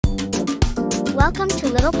Welcome to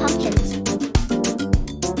Little Pumpkins.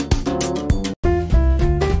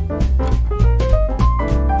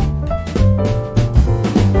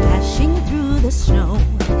 Dashing through the snow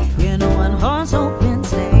in a one-horse open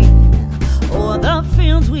sleigh, o'er the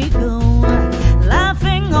fields we go,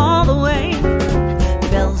 laughing all the way.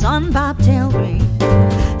 Bells on bobtail ring,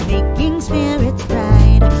 making spirits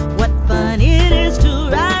bright. What fun it is to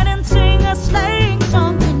ride and sing a sleighing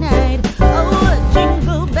song tonight. Oh,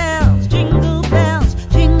 jingle bells, jingle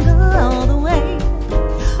all the way.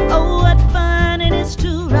 Oh, what fun it is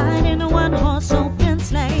to ride in a one-horse open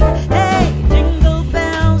sleigh. Hey, jingle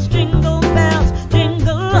bells, jingle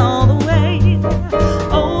all the way.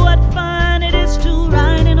 Oh, what fun it is to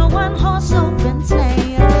ride in a one-horse open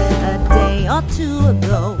sleigh. A day or two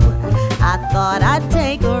ago, I thought I'd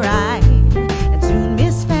take a ride, and soon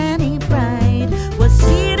Miss Fanny Bright was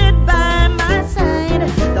seated by my side.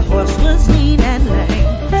 The horse was lean and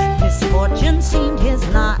lame, misfortune seemed his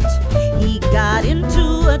lot. He got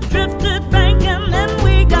into a drifted bank and then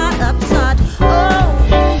we got upset. Oh,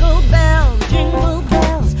 jingle bells, jingle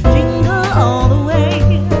all the way.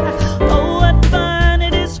 Oh, what fun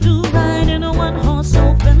it is to ride in a one-horse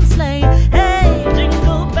open sleigh. Hey,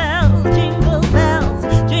 jingle bells,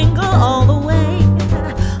 jingle all the way.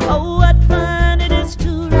 Oh, what fun it is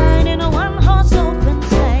to ride in a one-horse open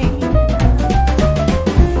sleigh.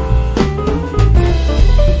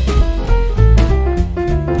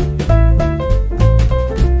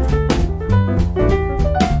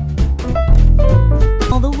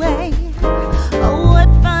 All the way. Oh, what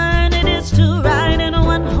fun it is to ride in a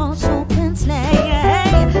one-horse open sleigh.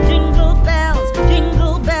 Hey, jingle bells,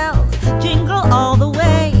 jingle all the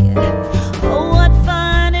way. Oh, what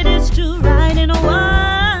fun it is to ride in a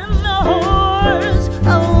one-horse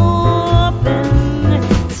open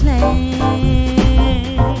sleigh.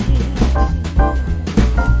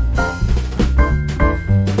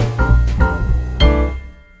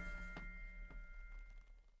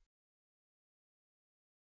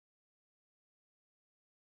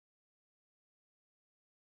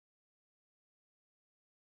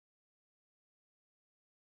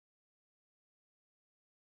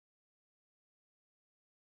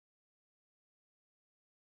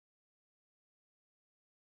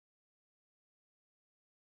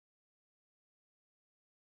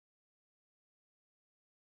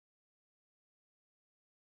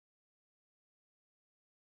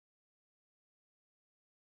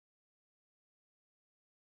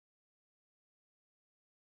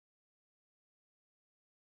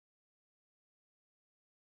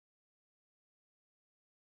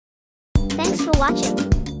 Thanks for watching.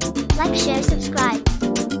 Like, share, subscribe.